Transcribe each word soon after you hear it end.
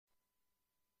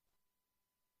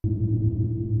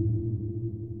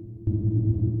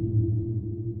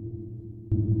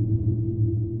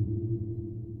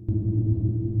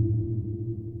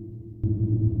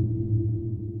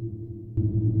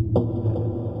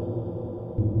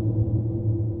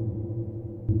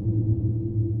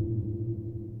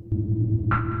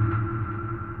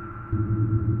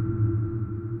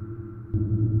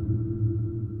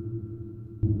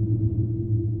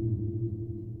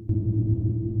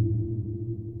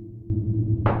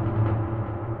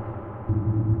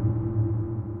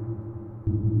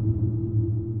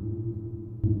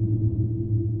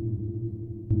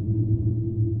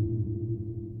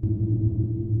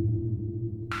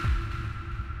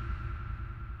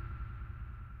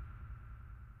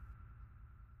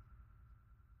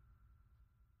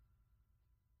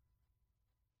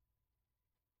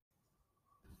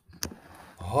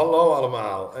Hallo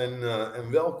allemaal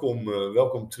en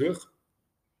welkom terug.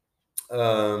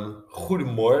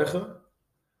 Goedemorgen.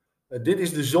 Dit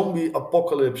is de Zombie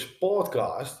Apocalypse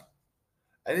podcast.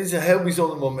 En dit is een heel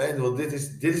bijzonder moment, want dit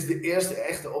is de eerste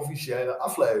echte officiële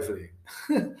aflevering.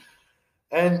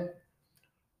 En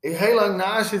ik heb heel lang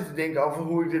na zitten denken over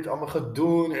hoe ik dit allemaal ga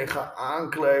doen en ga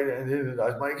aankleden en dit en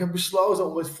dat. Maar ik heb besloten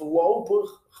om het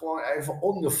voorlopig gewoon even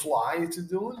on the fly te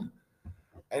doen.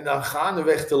 En dan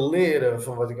gaandeweg te leren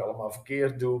van wat ik allemaal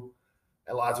verkeerd doe.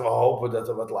 En laten we hopen dat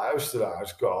er wat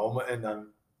luisteraars komen. En dan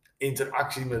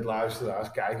interactie met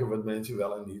luisteraars. Kijken wat mensen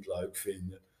wel en niet leuk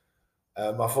vinden.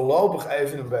 Maar voorlopig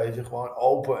even een beetje gewoon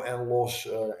open en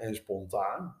los en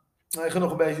spontaan. Nou, ik ga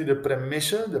nog een beetje de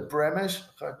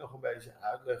premise, ga ik nog een beetje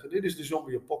uitleggen. Dit is de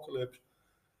zombie apocalypse.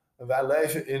 En wij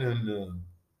leven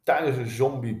tijdens een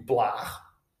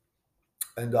zombieplaag.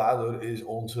 En daardoor is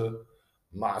onze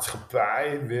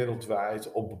maatschappij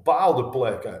wereldwijd op bepaalde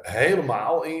plekken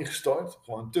helemaal ingestort.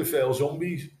 Gewoon te veel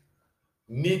zombies.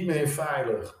 Niet meer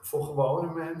veilig voor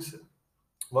gewone mensen.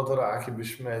 Want dan raak je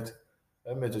besmet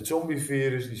met het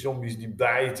zombievirus. Die zombies die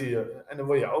bijten je. En dan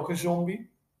word je ook een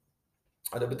zombie.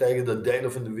 En dat betekent dat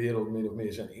delen van de wereld min of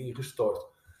meer zijn ingestort.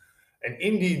 En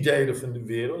in die delen van de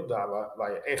wereld, daar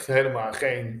waar je echt helemaal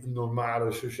geen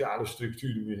normale sociale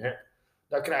structuren meer hebt,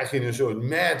 daar krijg je een soort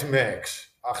Mad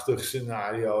Max-achtig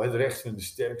scenario, het recht van de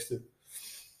sterkste.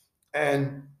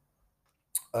 En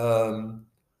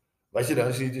wat je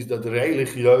dan ziet is dat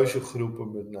religieuze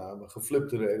groepen, met name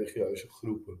geflipte religieuze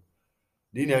groepen,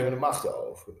 die nemen de macht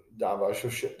over. Daar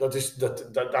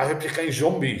heb je geen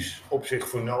zombies op zich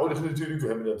voor nodig natuurlijk. We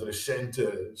hebben dat recent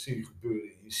zien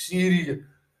gebeuren in Syrië.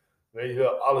 Weet je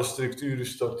wel, alle structuren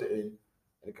storten in.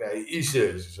 En dan krijg je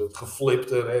ISIS, een soort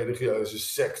geflipte religieuze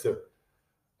secte.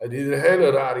 Die er hele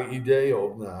rare ideeën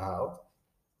op nahoudt.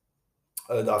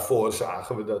 Daarvoor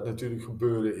zagen we dat natuurlijk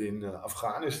gebeuren in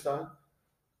Afghanistan.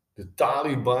 De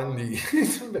Taliban die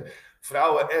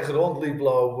vrouwen echt rondliep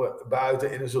lopen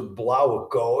buiten in een soort blauwe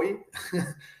kooi.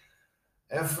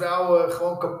 En vrouwen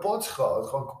gewoon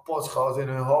kapot schoten in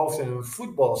hun hoofd in een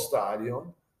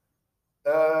voetbalstadion.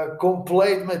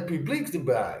 Compleet met publiek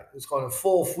erbij. Het is gewoon een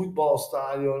vol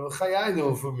voetbalstadion. Wat ga jij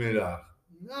doen vanmiddag?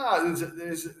 Nou,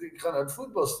 ik ga naar het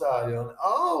voetbalstadion.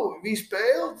 Oh, wie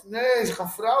speelt? Nee, ze gaan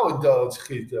vrouwen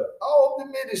doodschieten. Oh, op de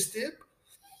middenstip?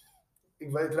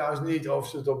 Ik weet trouwens niet of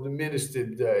ze het op de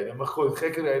middenstip deden. Maar goed,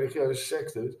 gekke religieuze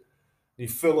sectes.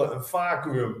 Die vullen een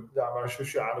vacuüm daar waar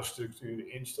sociale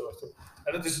structuren instorten.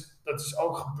 En dat is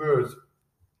ook gebeurd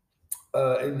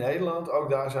in Nederland. Ook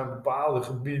daar zijn bepaalde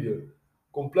gebieden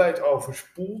compleet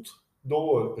overspoeld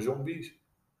door zombies.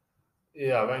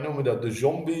 Ja, wij noemen dat de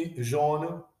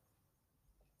zombiezone.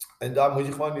 En daar moet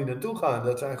je gewoon niet naartoe gaan.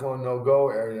 Dat zijn gewoon no-go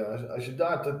areas. Als je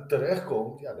daar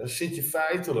terechtkomt, ja, dan zit je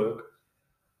feitelijk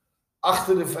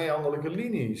achter de vijandelijke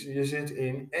linies. Je zit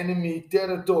in enemy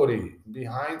territory,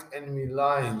 behind enemy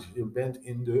lines. Je bent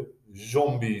in de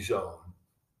zombiezone.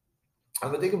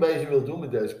 En wat ik een beetje wil doen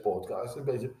met deze podcast, een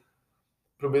beetje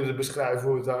proberen te beschrijven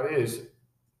hoe het daar is.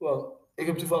 Want ik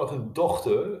heb toevallig een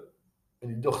dochter, en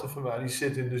die dochter van mij die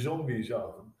zit in de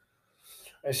zombiezone.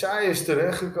 En zij is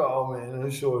terechtgekomen in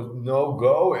een soort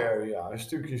no-go area, een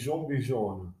stukje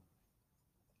zombiezone.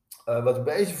 Wat een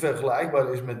beetje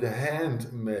vergelijkbaar is met de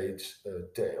Handmaid's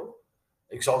Tale.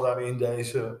 Ik zal daar in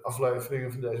deze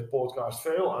afleveringen van deze podcast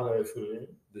veel aan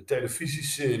refereren. De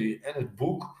televisieserie en het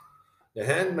boek.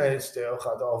 De Handmaid's Tale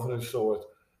gaat over een soort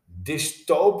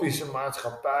dystopische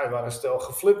maatschappij waar een stel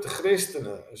geflipte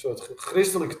christenen, een soort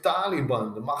christelijke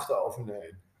Taliban, de macht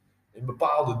overnemen. In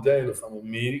bepaalde delen van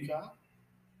Amerika.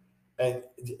 En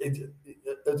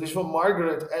het is van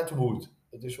Margaret Atwood.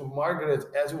 Het is van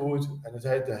Margaret Atwood en het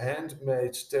heet The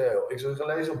Handmaid's Tale. Ik heb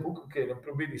gelezen een boek een keer, dan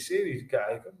probeer die serie te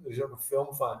kijken. Er is ook een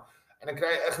film van. En dan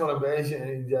krijg je echt wel een beetje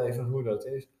een idee van hoe dat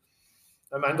is.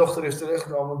 En mijn dochter is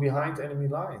terechtgekomen behind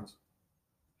enemy lines.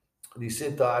 Die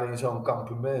zit daar in zo'n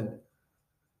kampement.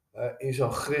 In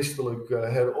zo'n christelijk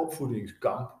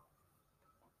heropvoedingskamp.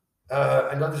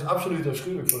 En dat is absoluut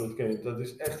afschuwelijk voor het kind. Dat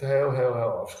is echt heel, heel,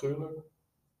 heel afschuwelijk.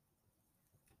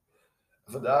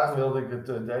 Vandaag wilde ik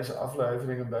deze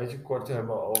aflevering een beetje kort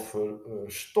hebben over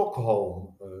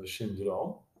Stockholm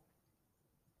Syndrome.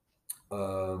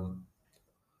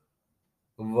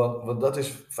 Want dat is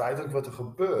feitelijk wat er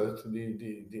gebeurt.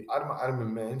 Die arme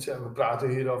mensen, en we praten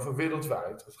hier over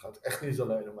wereldwijd. Het gaat echt niet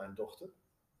alleen om mijn dochter.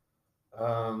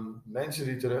 Mensen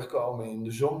die terechtkomen in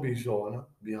de zombiezone,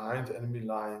 behind enemy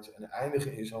lines, en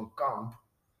eindigen in zo'n kamp.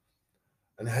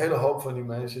 Een hele hoop van die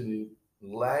mensen die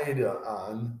lijden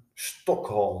aan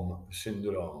Stockholm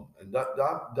Syndroom. En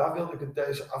daar wil ik het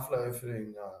deze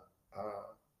aflevering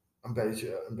een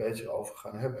beetje over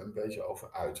gaan hebben, een beetje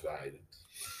over uitweiden.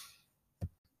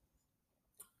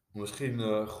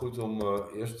 Misschien goed om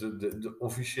eerst de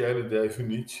officiële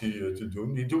definitie te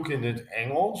doen. Die doe ik in het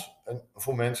Engels. En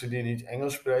voor mensen die niet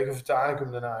Engels spreken, vertaal ik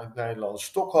hem daarna in het Nederlands.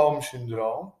 Stockholm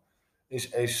Syndrome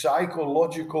is a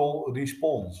psychological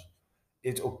response.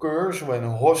 It occurs when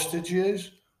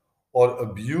hostages or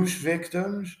abuse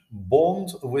victims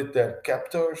bond with their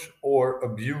captors or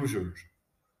abusers.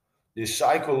 This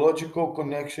psychological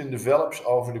connection develops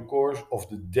over the course of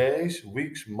the days,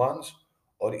 weeks, months,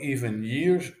 or even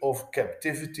years of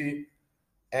captivity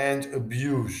and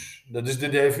abuse. Dat is de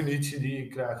definitie die je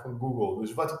krijgt van Google.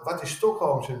 Dus wat is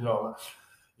Stockholm Syndroom?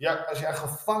 Ja, als jij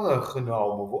gevangen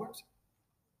genomen wordt,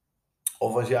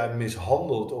 of als jij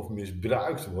mishandeld of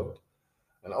misbruikt wordt,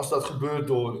 en als dat gebeurt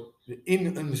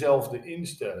in eenzelfde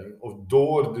instelling of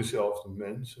door dezelfde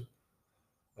mensen,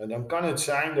 dan kan het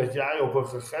zijn dat jij op een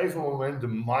gegeven moment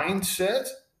de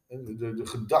mindset, de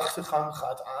gedachtegang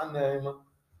gaat aannemen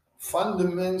van de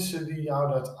mensen die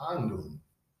jou dat aandoen.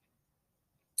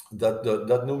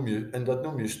 Dat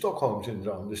noem je Stockholm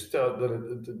Syndroom. Dus stel,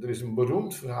 er is een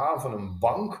beroemd verhaal van een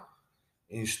bank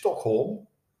in Stockholm.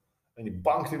 En die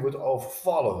bank die wordt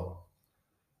overvallen.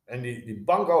 En die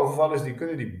bankovervallers die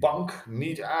kunnen die bank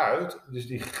niet uit. Dus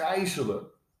die gijzelen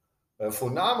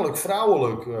voornamelijk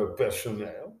vrouwelijk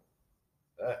personeel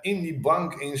in die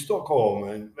bank in Stockholm.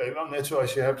 En weet je wel, net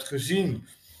zoals je hebt gezien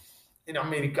in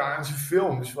Amerikaanse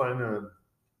films van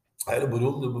hele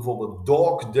beroemde, bijvoorbeeld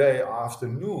Dog Day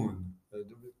Afternoon. Daar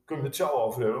kunnen we het zo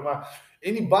over hebben. Maar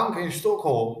in die bank in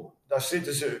Stockholm, daar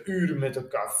zitten ze uren met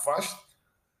elkaar vast.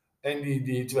 En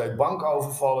die twee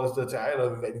bankovervallers, dat zijn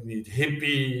hele, weet ik niet,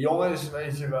 hippie jongens,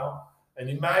 weet je wel. En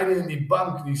die meiden in die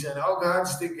bank, die zijn ook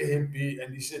hartstikke hippie.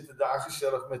 En die zitten daar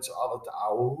gezellig met z'n allen te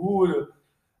ouwe hoeren.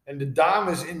 En de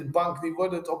dames in de bank, die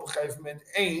worden het op een gegeven moment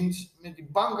eens met die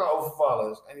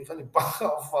bankovervallers. En die gaan die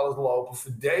bankovervallers lopen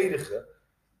verdedigen.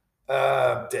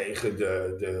 Tegen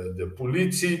de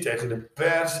politie, tegen de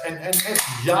pers. En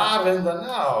echt jaren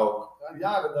daarna ook.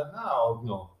 Jaren daarna ook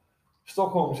nog.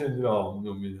 Stockholm Syndroom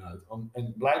noem je dat.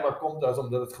 En blijkbaar komt dat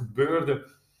omdat het gebeurde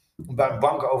bij een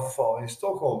bankoverval in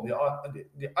Stockholm.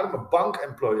 Die arme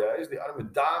bankemployees, die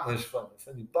arme dames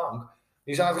van die bank,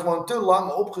 die zaten gewoon te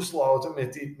lang opgesloten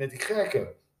met die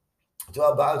gekken.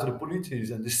 Terwijl buiten de politie is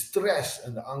en de stress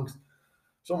en de angst.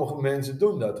 Sommige mensen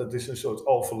doen dat. Dat is een soort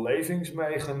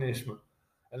overlevingsmechanisme.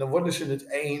 En dan worden ze het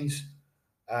eens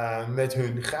met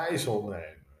hun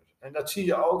gijzelnemers. En dat zie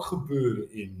je ook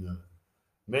gebeuren in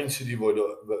mensen die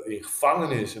worden in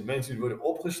gevangenissen, mensen die worden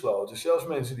opgesloten. Zelfs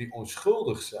mensen die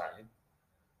onschuldig zijn,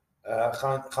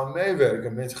 gaan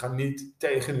meewerken. Mensen gaan niet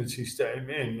tegen het systeem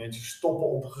in. Mensen stoppen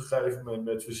op een gegeven moment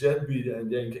met verzet bieden en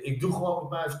denken, ik doe gewoon wat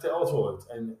mij verteld wordt.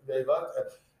 En weet je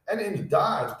wat? En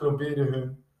inderdaad proberen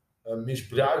hun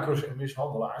misbruikers en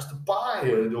mishandelaars te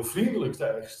paaien door vriendelijk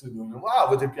tegen ze te doen. Wauw,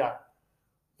 wat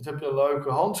heb je leuke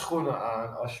handschoenen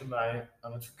aan als je mij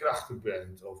aan het verkrachten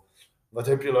bent? Of wat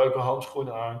heb je leuke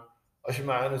handschoenen aan als je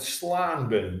mij aan het slaan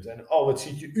bent? En oh, wat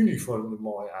ziet je uniform er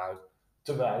mooi uit,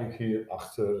 terwijl ik hier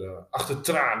achter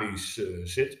tralies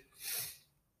zit.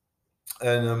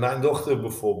 En mijn dochter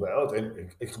bijvoorbeeld,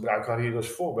 en ik gebruik haar hier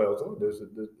als voorbeeld hoor, dus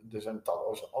er zijn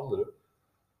talloze anderen.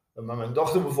 Maar mijn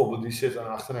dochter bijvoorbeeld, die zit dan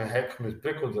achter een hek met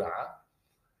prikkeldraad.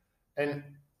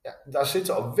 En ja, daar zit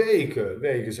ze al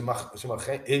weken. Ze mag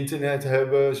geen internet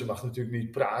hebben. Ze mag natuurlijk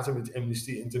niet praten met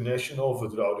Amnesty International of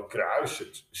het Rode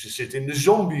Kruis. Ze zit in de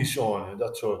zombiezone.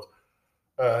 Dat soort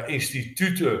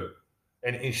instituten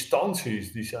en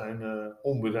instanties, die zijn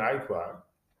onbereikbaar.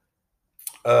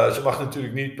 Ze mag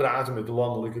natuurlijk niet praten met de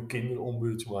landelijke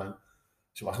kinderombudsman.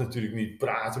 Ze mag natuurlijk niet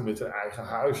praten met haar eigen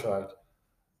huisarts.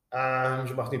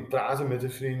 Ze mag niet praten met de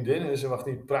vriendinnen. Ze mag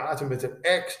niet praten met de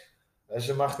ex.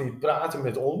 Ze mag niet praten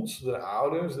met ons, de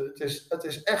ouders. Het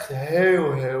is echt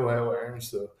heel, heel, heel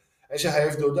ernstig. En ze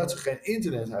heeft, doordat ze geen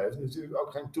internet heeft, natuurlijk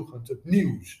ook geen toegang tot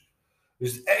nieuws.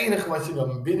 Dus het enige wat je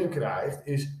dan binnenkrijgt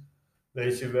is,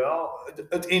 weet je wel,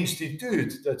 het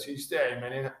instituut, dat systeem.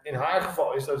 En in haar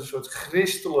geval is dat een soort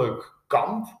christelijk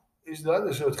kamp. Is dat?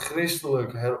 Een soort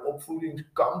christelijk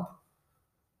heropvoedingskamp.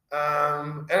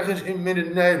 Ergens in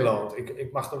Midden-Nederland.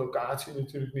 Ik mag de locatie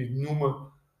natuurlijk niet noemen.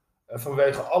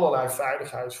 Vanwege allerlei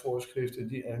veiligheidsvoorschriften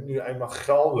die er nu eenmaal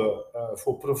gelden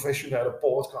voor professionele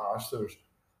podcasters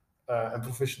en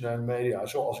professionele media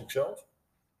zoals ik zelf.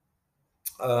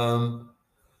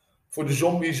 Voor de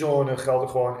zombiezone gelden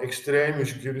gewoon extreme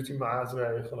security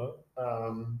maatregelen.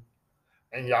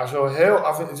 En ja, zo heel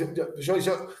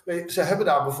sowieso, ze hebben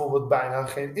daar bijvoorbeeld bijna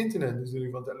geen internet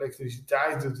natuurlijk, want de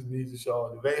elektriciteit doet het niet en zo.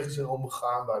 De wegen zijn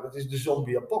onbegaanbaar. Dat is de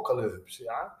zombie-apocalypse,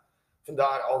 ja.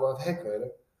 Vandaar al dat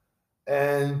hekwerk.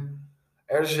 En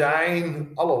er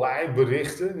zijn allerlei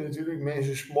berichten natuurlijk.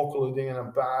 Mensen smokkelen dingen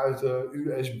naar buiten,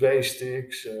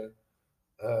 USB-sticks.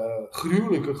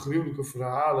 Gruwelijke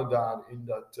verhalen daar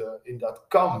in dat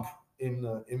kamp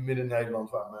in Midden-Nederland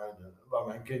waar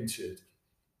mijn kind zit.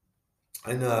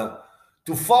 En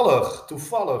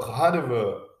toevallig hadden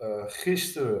we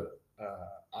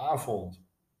gisteravond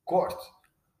kort,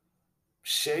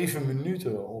 7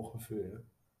 minuten ongeveer,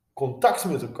 contact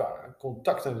met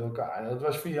elkaar. En dat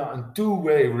was via een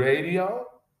two-way radio.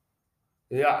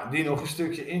 Ja, die nog een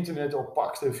stukje internet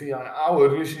oppakte via een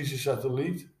oude Russische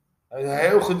satelliet.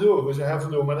 Heel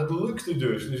gedoe, maar dat lukte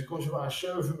dus. Dus ik kon zo maar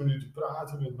 7 minuten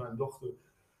praten met mijn dochter.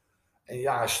 En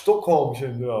ja, Stockholm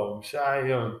Syndrome.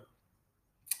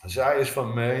 Zij is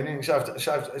van mening.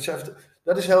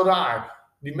 Dat is heel raar.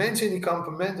 Die mensen in die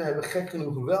kampementen hebben gek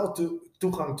genoeg wel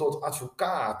toegang tot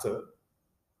advocaten.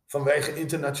 Vanwege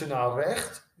internationaal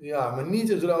recht. Ja, maar niet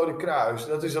het Rode Kruis.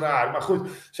 Dat is raar. Maar goed,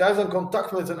 zij heeft dan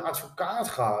contact met een advocaat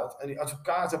gehad. En die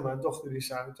advocaat en mijn dochter die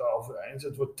zijn het erover eens.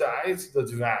 Het wordt tijd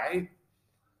dat wij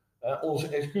onze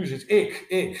excuses,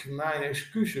 mijn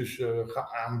excuses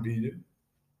ga aanbieden.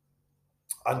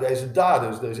 Aan deze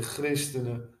daders, deze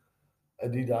christenen.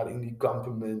 Die daar in die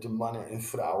kampementen mannen en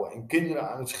vrouwen en kinderen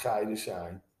aan het scheiden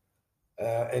zijn.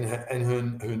 En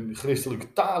hun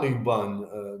christelijke Taliban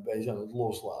beetje aan het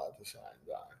loslaten zijn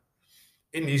daar.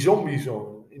 In die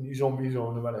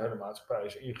zombiezone waar de hele maatschappij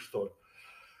is ingestort.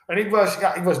 En ik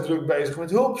was druk bezig met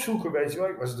hulp zoeken, weet je wel.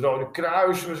 Ik was het Rode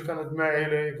Kruis was ik aan het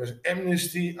mailen. Ik was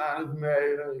Amnesty aan het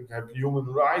mailen. Ik heb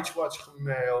Human Rights Watch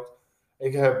gemaild.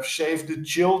 Ik heb Save the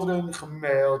Children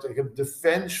gemaild. Ik heb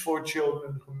Defense for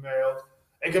Children gemaild.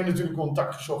 Ik heb natuurlijk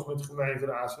contact gezocht met de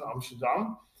gemeenteraad van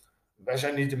Amsterdam. Wij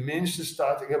zijn niet de minste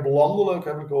stad. Ik heb landelijk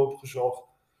hulp gezocht.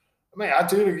 Maar ja,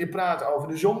 natuurlijk, je praat over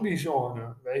de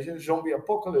zombiezone. Weet je, de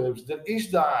zombie-apocalypse. Er is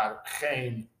daar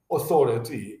geen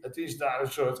authority. Het is daar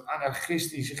een soort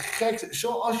anarchistische gekte.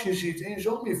 Zoals je ziet in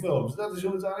zombiefilms. Dat is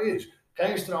hoe het daar is.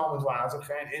 Geen stromend water,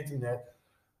 geen internet.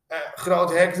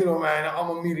 Groot hek eromheen.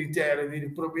 Allemaal militairen die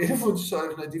er proberen voor te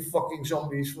zorgen dat die fucking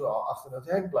zombies vooral achter dat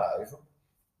hek blijven.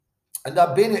 En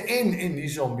daar binnenin, in die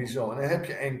zombiezone, heb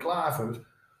je enclaves.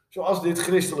 Zoals dit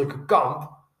christelijke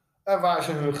kamp. Waar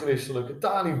ze hun christelijke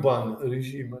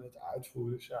Taliban-regime aan het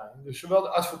uitvoeren zijn. Dus zowel de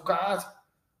advocaat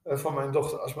van mijn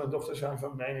dochter als mijn dochter zijn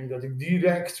van mening dat ik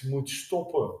direct moet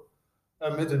stoppen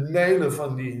met het mailen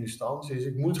van die instanties.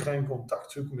 Ik moet geen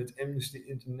contact zoeken met Amnesty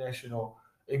International.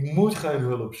 Ik moet geen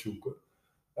hulp zoeken.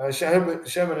 Ze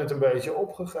hebben het een beetje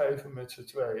opgegeven met z'n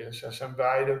tweeën. Ze zijn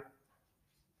beide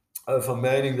van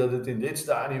mening dat het in dit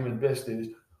stadium het beste is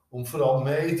om vooral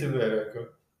mee te werken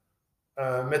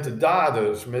met de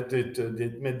daders, met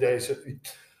deze.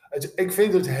 Ik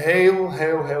vind het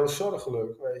heel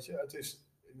zorgelijk, weet je. Het is,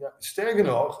 ja, sterker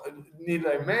nog, niet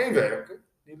alleen meewerken,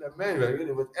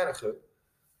 dat wordt erger.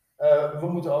 We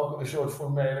moeten ook een soort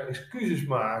formele excuses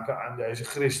maken aan deze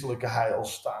christelijke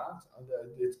heilstaat. Aan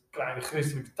dit kleine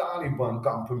christelijke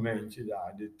Taliban-kampementje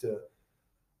daar. Dit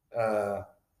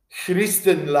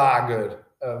christenlager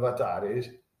wat daar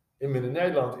is. In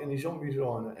Midden-Nederland, in die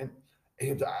zombiezone. En ik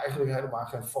heb er eigenlijk helemaal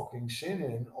geen fucking zin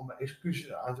in om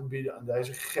excuses aan te bieden aan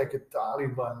deze gekke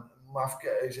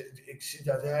Taliban-mafkezen. Ik zie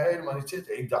dat helemaal niet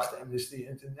zitten. Ik dacht Amnesty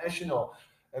International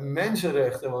en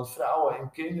mensenrechten, want vrouwen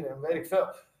en kinderen en weet ik veel,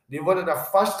 die worden daar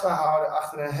vastgehouden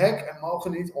achter een hek en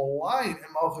mogen niet online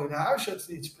en mogen hun huisarts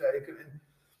niet spreken. En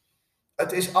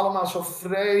het is allemaal zo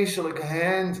vreselijk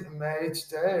handmade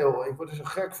tale. Ik word er zo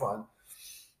gek van.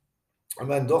 En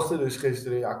mijn dochter dus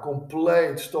gisteren, ja,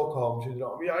 compleet Stockholm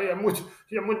Syndrome. Ja, je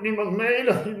moet niemand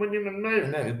mailen,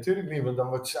 Nee, natuurlijk niet, want dan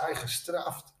wordt zij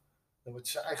gestraft.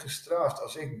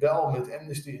 Als ik bel met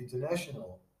Amnesty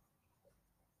International.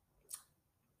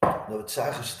 Dan wordt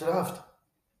zij gestraft.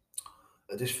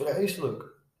 Het is vreselijk.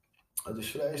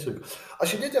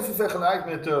 Als je dit even vergelijkt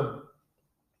met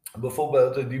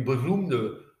bijvoorbeeld die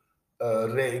beroemde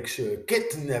reeks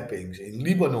kidnappings in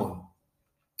Libanon.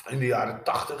 In de jaren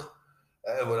 80.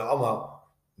 Er worden allemaal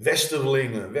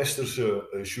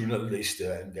westerse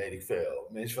journalisten en weet ik veel.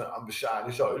 Mensen van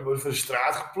ambassades, die worden van de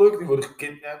straat geplukt, die worden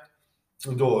gekidnapt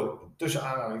door, tussen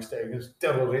aanhalingstekens,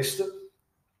 terroristen.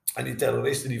 En die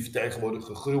terroristen die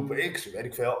vertegenwoordigen groep X, weet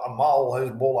ik veel, Amal,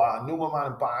 Hezbollah, noem maar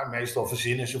een paar. Meestal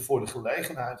verzinnen ze voor de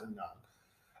gelegenheid een naam.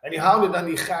 En die houden dan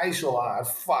die gijzelaar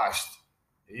vast.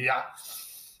 Ja.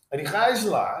 En die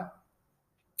gijzelaar,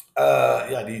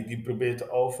 die probeert te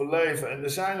overleven. En er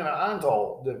zijn er een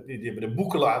aantal, die hebben de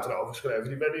boeken later over geschreven.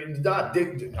 Die werden inderdaad,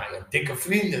 dikke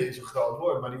vrienden is een groot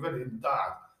woord, maar die werden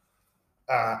inderdaad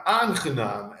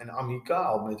aangenaam en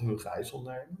amicaal met hun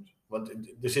gijzelnemers. Want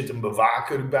er zit een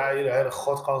bewaker bij de hele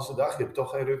godganse dag. Je hebt toch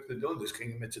geen ruk te doen, dus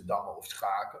gingen met z'n dammen of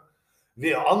schaken.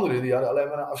 Weer anderen die hadden alleen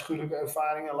maar een afschuwelijke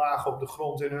ervaring en lagen op de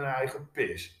grond in hun eigen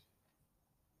pis.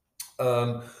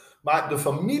 Maar de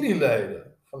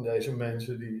familieleden van deze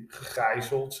mensen die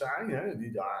gegijzeld zijn, hè,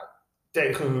 die daar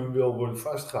tegen hun wil worden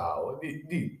vastgehouden,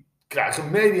 die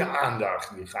krijgen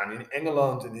media-aandacht. Die gaan in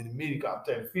Engeland en in Amerika op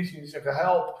televisie en zeggen: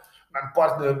 help, mijn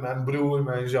partner, mijn broer,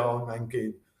 mijn zoon, mijn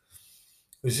kind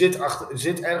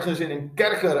zit ergens in een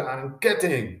kerker aan een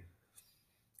ketting.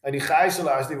 En die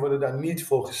gijzelaars die worden daar niet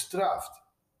voor gestraft.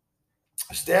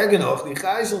 Sterker nog, die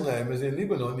gijzelnemers in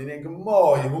Libanon die denken: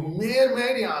 mooi, hoe meer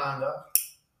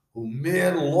media-aandacht, hoe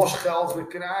meer losgeld we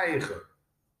krijgen.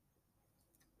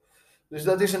 Dus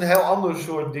dat is een heel ander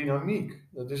soort dynamiek.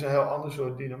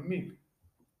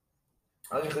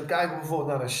 Als je gaat kijken bijvoorbeeld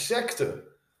naar een secte,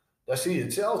 daar zie je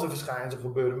hetzelfde verschijnsel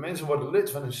gebeuren. Mensen worden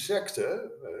lid van een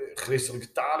secte,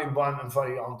 christelijke Taliban en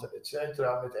varianten, et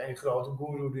cetera, met één grote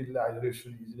goeroe die de leider is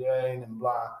van iedereen en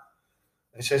bla.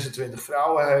 En 26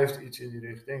 vrouwen heeft, iets in die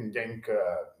richting. Ik denk,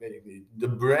 weet ik niet,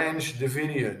 The Branch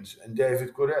Davidians en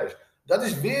David Koresh. Dat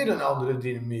is weer een andere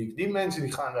dynamiek. Die mensen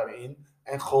die gaan daarin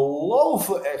en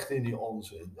geloven echt in die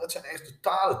onzin. Dat zijn echt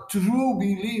totale true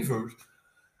believers.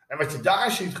 En wat je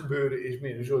daar ziet gebeuren is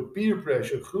meer een soort peer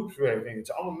pressure, groepswerking. Het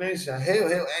zijn allemaal mensen die zijn heel,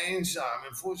 heel eenzaam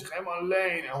en voelen zich helemaal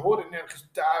alleen en horen nergens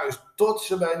thuis tot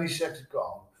ze bij die secte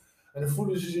komen. En dan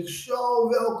voelen ze zich zo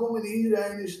welkom en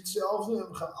iedereen is hetzelfde. En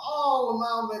we gaan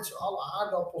allemaal met z'n allen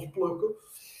aardappels plukken.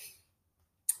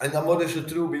 En dan worden ze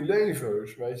true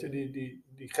believers, weet je.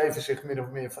 Die geven zich min of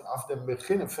meer vanaf den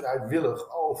beginnen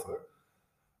vrijwillig over.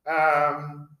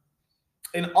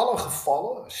 In alle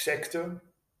gevallen, secten,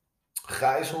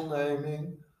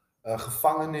 gijzelneming,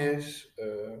 gevangenis,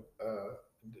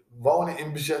 wonen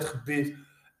in bezet gebied,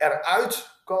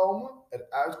 eruit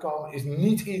komen is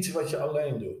niet iets wat je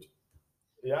alleen doet.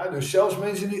 Ja, dus zelfs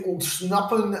mensen die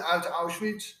ontsnappen uit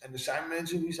Auschwitz, en er zijn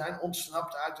mensen die zijn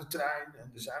ontsnapt uit de trein,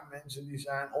 en er zijn mensen die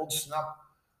zijn ontsnapt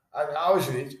uit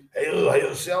Auschwitz, heel,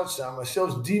 heel zeldzaam, maar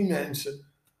zelfs die mensen,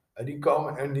 die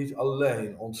komen er niet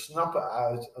alleen. Ontsnappen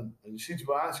uit een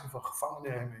situatie van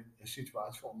gevangenneming, een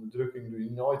situatie van onderdrukking doe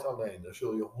je nooit alleen. Daar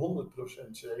zul je 100%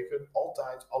 zeker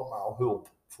altijd allemaal hulp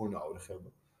voor nodig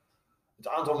hebben. Het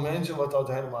aantal mensen wat dat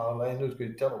helemaal alleen doet, kun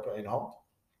je tellen op één hand.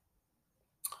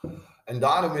 En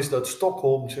daarom is dat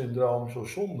Stockholm Syndrome zo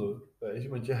zonde, weet je,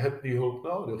 want je hebt die hulp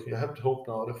nodig. Je hebt hulp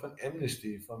nodig van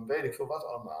Amnesty, van weet ik veel wat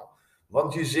allemaal.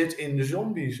 Want je zit in de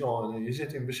zombiezone, je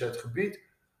zit in bezet gebied.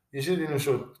 Je zit in een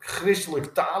soort christelijk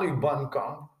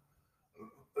Taliban-kamp.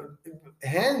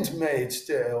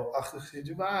 Handmade-stijl-achtige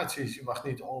situaties. Je mag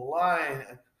niet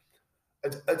online.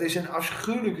 Het is een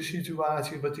afschuwelijke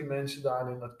situatie wat die mensen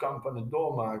daar in dat kamp aan het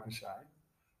doormaken zijn.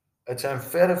 Het zijn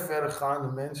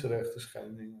verregaande mensenrechten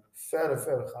schendingen.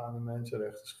 Verregaande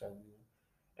mensenrechten schendingen.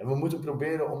 En we moeten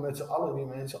proberen om met z'n allen die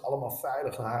mensen allemaal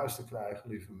veilig naar huis te krijgen,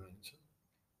 lieve mensen.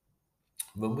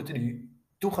 We moeten die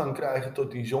toegang krijgen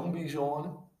tot die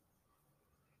zombiezone.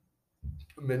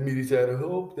 Met militaire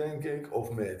hulp, denk ik.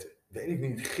 Of met, weet ik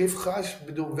niet, gifgas. Ik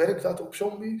bedoel, werkt dat op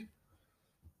zombies?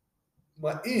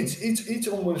 Maar iets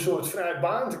om een soort vrij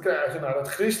baan te krijgen naar het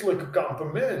christelijke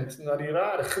kampement. Naar die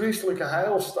rare christelijke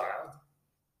heilstaat.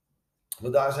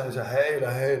 Want daar zijn ze hele,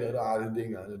 hele rare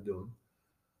dingen aan het doen.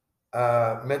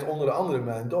 Met onder andere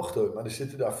mijn dochter. Maar er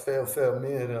zitten daar veel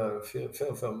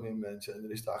meer mensen. En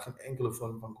er is daar geen enkele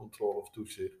vorm van controle of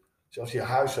toezicht. Zelfs je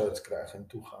huisarts krijgt geen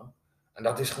toegang. En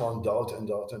dat is gewoon dood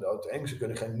en eng. Ze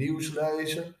kunnen geen nieuws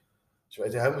lezen. Ze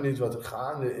weten helemaal niet wat er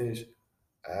gaande is.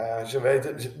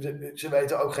 Ze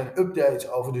weten ook geen updates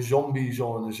over de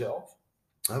zombiezone zelf.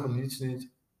 Helemaal niets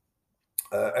niet.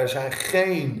 Er zijn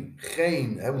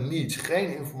helemaal niets,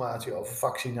 geen informatie over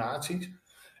vaccinaties.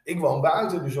 Ik woon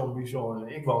buiten de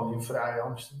zombiezone. Ik woon in Vrij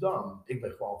Amsterdam. Ik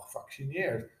ben gewoon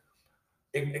gevaccineerd.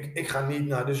 Ik ga niet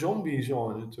naar de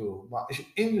zombiezone toe. Maar als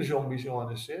je in de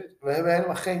zombiezone zit, we hebben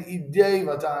helemaal geen idee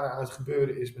wat daar aan het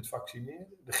gebeuren is met vaccineren.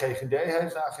 De GGD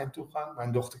heeft daar geen toegang.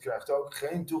 Mijn dochter krijgt ook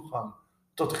geen toegang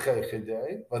tot de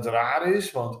GGD. Wat raar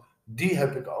is, want die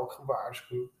heb ik ook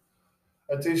gewaarschuwd.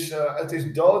 Het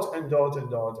is dood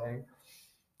eng.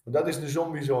 Dat is de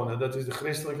zombiezone. Dat is de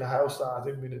christelijke heilstaat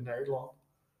in Midden-Nederland.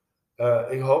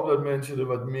 Ik hoop dat mensen er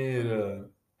wat meer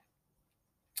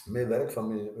werk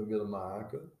van willen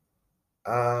maken.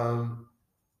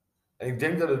 En ik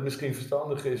denk dat het misschien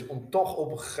verstandig is om toch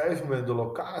op een gegeven moment de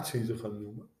locatie te gaan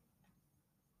noemen.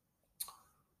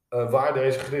 Waar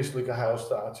deze christelijke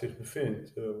heilstaat zich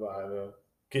bevindt. Waar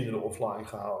kinderen offline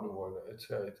gehouden worden, et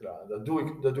cetera. Dat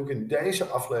doe ik in deze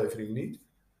aflevering niet.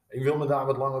 Ik wil me daar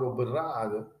wat langer op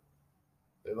beraden.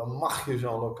 Wat mag je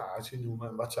zo'n locatie noemen?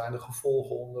 En wat zijn de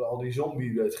gevolgen onder al die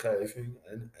zombiewetgeving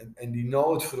en die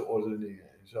noodverordeningen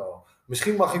en zo.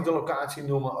 Misschien mag ik de locatie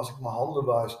noemen als ik mijn handen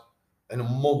was en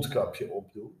een mondkapje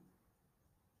opdoe.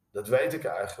 Dat weet ik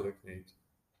eigenlijk niet.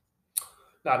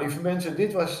 Nou, lieve mensen,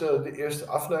 dit was de eerste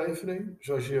aflevering.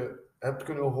 Zoals je hebt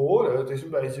kunnen horen, het is een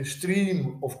beetje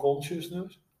stream of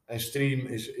consciousness. En stream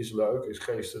is leuk, is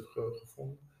geestig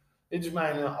gevonden. Dit is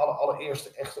mijn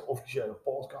allereerste echte officiële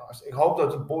podcast. Ik hoop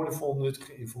dat er boordevol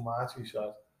nuttige informatie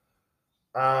zat.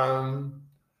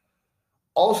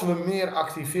 Als we meer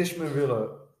activisme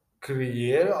willen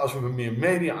creëren, als we meer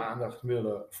media-aandacht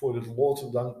willen voor het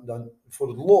lot, dan voor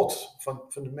het lot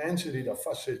van de mensen die daar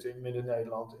vastzitten in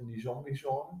Midden-Nederland in die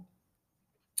zombiezone.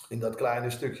 In dat kleine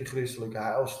stukje christelijke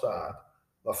heilstaat,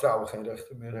 waar vrouwen geen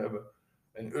rechten meer hebben.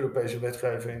 En Europese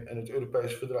wetgeving en het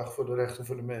Europese verdrag voor de rechten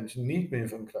voor de mens niet meer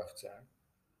van kracht zijn.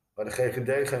 Waar de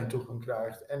GGD geen toegang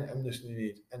krijgt en Amnesty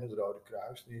niet en het Rode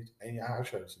Kruis niet en je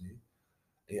huisarts niet.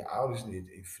 En je ouders niet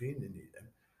en je vrienden niet.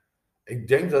 En ik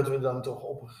denk dat we dan toch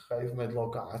op een gegeven moment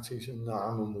locaties en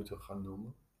namen moeten gaan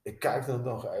noemen. Ik kijk dat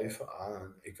nog even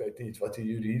aan. Ik weet niet wat de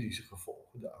juridische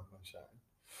gevolgen daarvan zijn.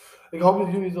 Ik hoop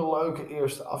dat jullie het een leuke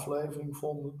eerste aflevering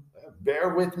vonden.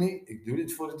 Bear with me, ik doe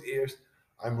dit voor het eerst.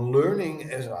 I'm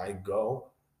learning as I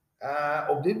go.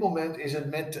 Op dit moment is het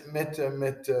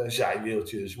met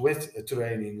zijwieltjes, with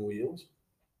training wheels.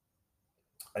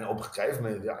 En op een gegeven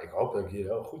moment, ja, ik hoop dat ik hier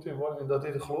heel goed in word en dat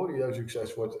dit een glorieus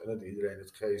succes wordt en dat iedereen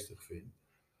het geestig vindt.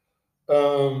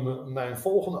 Mijn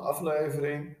volgende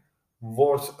aflevering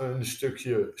wordt een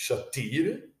stukje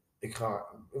satire. Ik ga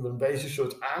een beetje een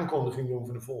soort aankondiging doen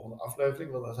voor de volgende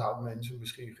aflevering, want dat houdt mensen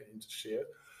misschien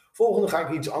geïnteresseerd. Volgende ga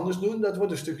ik iets anders doen, dat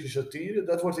wordt een stukje satire.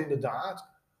 Dat wordt inderdaad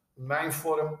mijn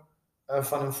vorm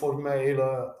van een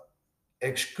formele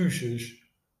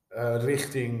excuses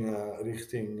richting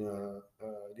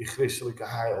die christelijke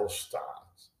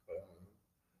heilstaat.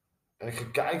 En ik ga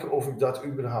kijken of ik dat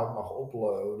überhaupt mag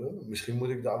uploaden. Misschien moet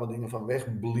ik daar wat dingen van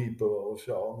wegbliepen of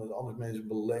zo, omdat andere mensen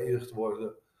beledigd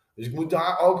worden. Dus ik moet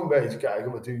daar ook een beetje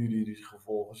kijken wat de juridische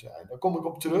gevolgen zijn. Daar kom ik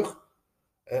op terug.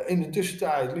 In de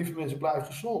tussentijd, lieve mensen, blijf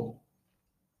gezond.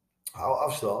 Hou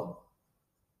afstand.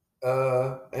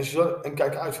 En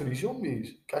kijk uit voor die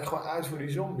zombies. Kijk gewoon uit voor die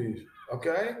zombies.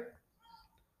 Oké?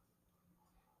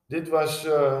 Dit was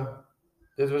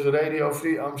Radio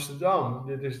Free Amsterdam.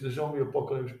 Dit is de Zombie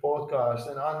Apocalypse podcast.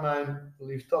 En aan mijn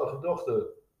lieftallige dochter.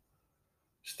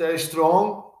 Stay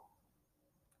strong.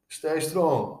 Stay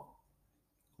strong.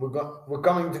 We're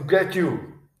coming to get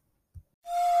you.